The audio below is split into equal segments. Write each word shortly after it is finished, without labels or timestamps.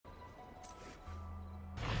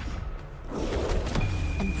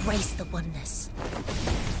Embrace the oneness.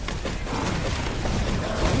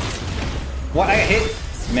 What? I hit?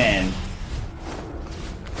 Man.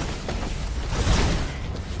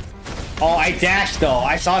 Oh, I dashed though.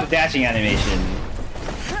 I saw the dashing animation.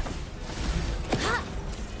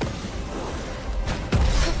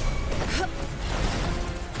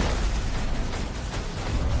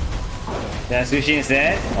 That sushi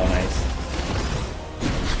instead? Oh, nice.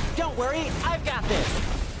 Don't worry, I've got this.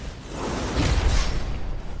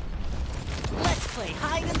 Let's play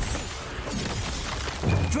hide and seek.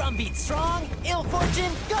 Drumbeat strong, ill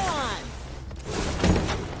fortune gone.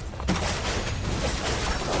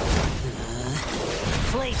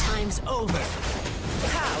 Playtime's over.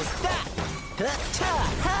 How's that?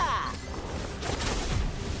 Ha!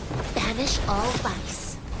 Banish all vice.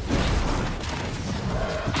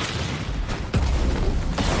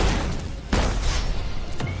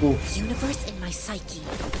 Oof. Universe in my psyche.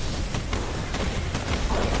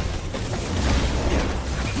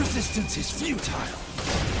 Resistance is futile.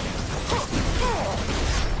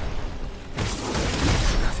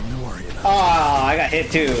 Nothing to worry about. Oh, I got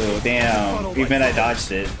hit too. Damn. Even I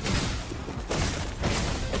dodged it.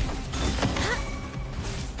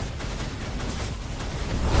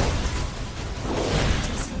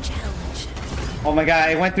 Decent challenge. Oh my god,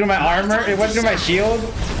 it went through my armor. It went through my shield.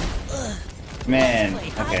 Man,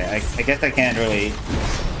 okay, I guess I can't really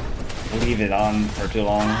leave it on for too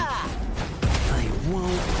long. I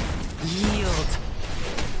won't yield.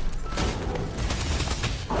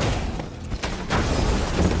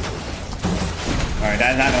 Alright,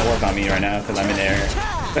 that's not gonna work on me right now because I'm in there.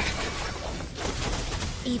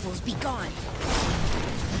 Evils be gone.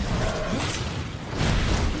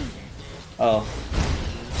 Oh.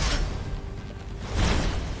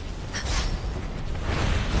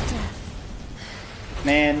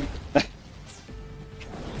 Man.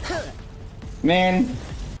 Man.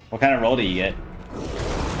 What kind of roll do you get?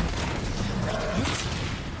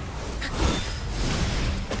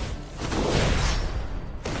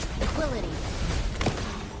 Equality.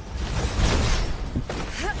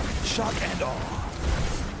 Shock and awe.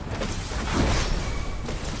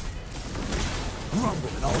 Rumble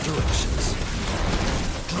in all directions.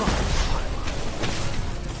 Drop pile.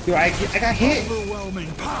 Dude, I got hit.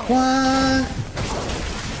 Overwhelming power. What?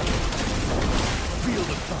 Feel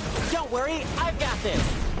the thunder. Don't worry, I've got this.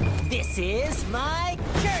 This is my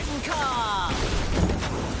curtain call.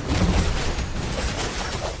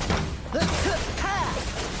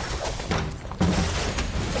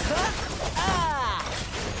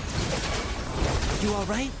 You all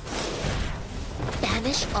right?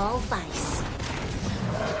 Banish all vice.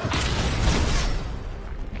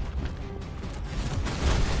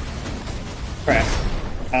 Crap.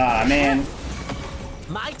 Ah, man.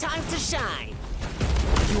 My time to shine.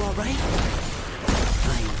 You all right?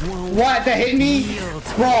 I won't. What? That hit me? yield.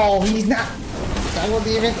 Bro, he's not. That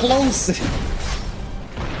wasn't even close.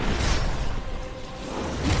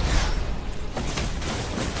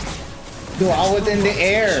 Dude, I was in the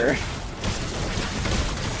air.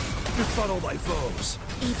 Befuddle thy foes.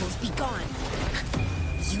 Evils be gone.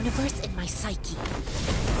 Universe in my psyche.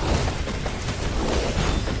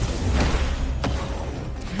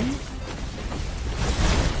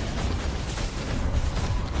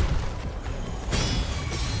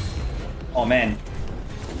 Oh man,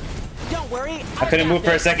 Don't worry. I couldn't move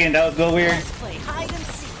for a second. That was a little weird. Let's play hide and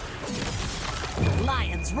seek.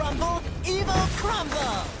 Lions rumble, evil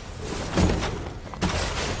crumble.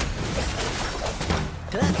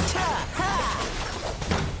 Ta-ha!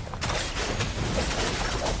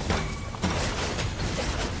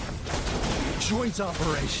 Joint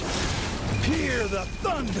operation. Hear the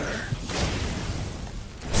thunder.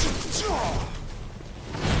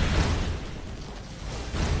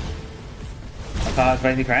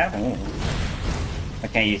 Spicy crab? Ooh. I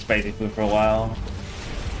can't eat spicy food for a while.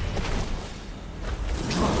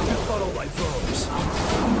 Befuddle thy foes.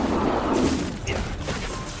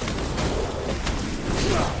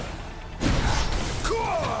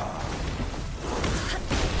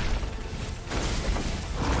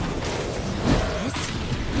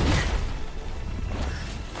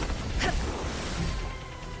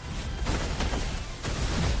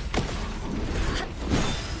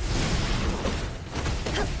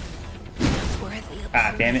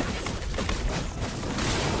 Ah, damn it.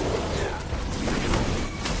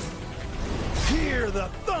 Hear the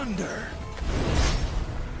thunder.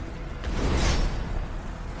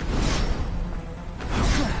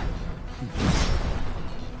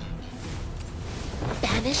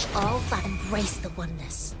 Banish all vice. Embrace the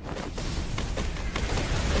oneness.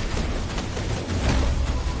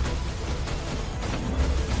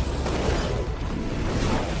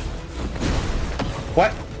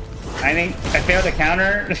 What? I think I failed the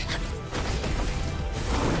counter.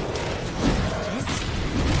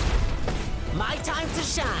 My time to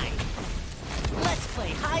shine. Let's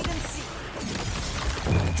play hide and seek.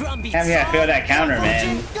 Drumbeat. Yeah, I failed that counter,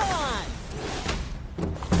 man. Gone.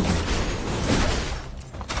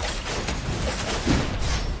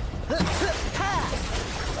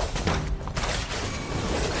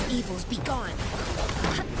 Evils be gone.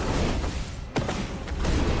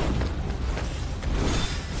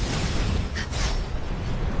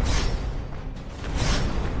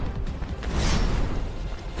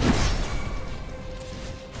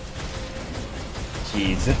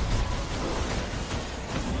 Jeez.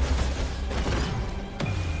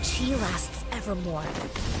 She lasts evermore.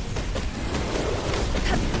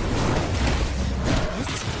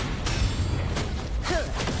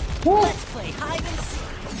 Let's play hide and seek.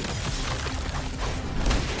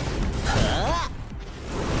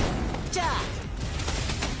 Ja.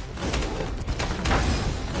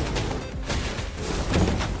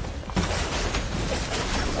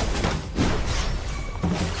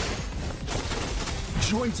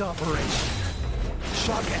 Joint operation.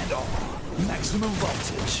 Shock and awe. Maximum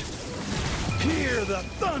voltage. Hear the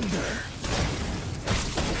thunder.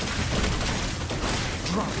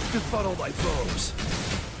 Drop. Befuddle thy foes.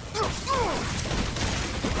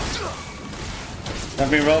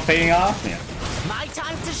 Have been rotating off? Yeah. My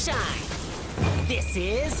time to shine. This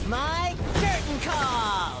is my curtain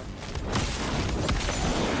call.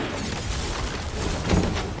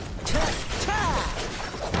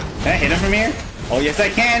 Can I hit him from here? Oh, yes, I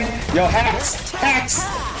can. Yo, hacks! Hacks!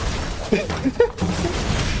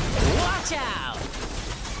 Watch out.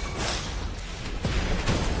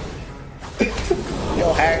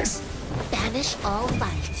 Yo, hacks. Banish all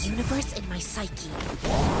life. Universe in my psyche.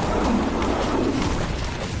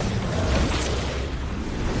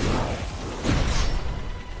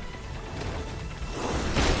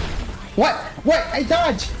 What? What? I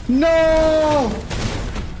dodged! No!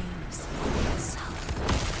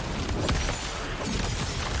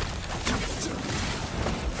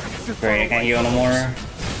 Great, I can't heal no more. Run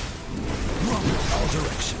in all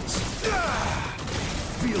directions.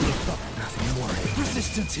 Feel the thought, nothing more.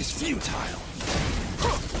 Resistance is futile.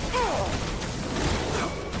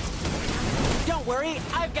 Don't worry,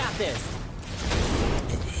 I've got this.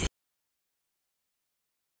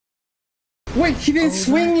 Wait, he didn't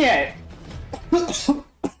swing yet!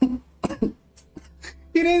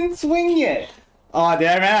 He didn't swing yet! Oh, did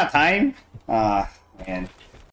I run out of time? Ah, man.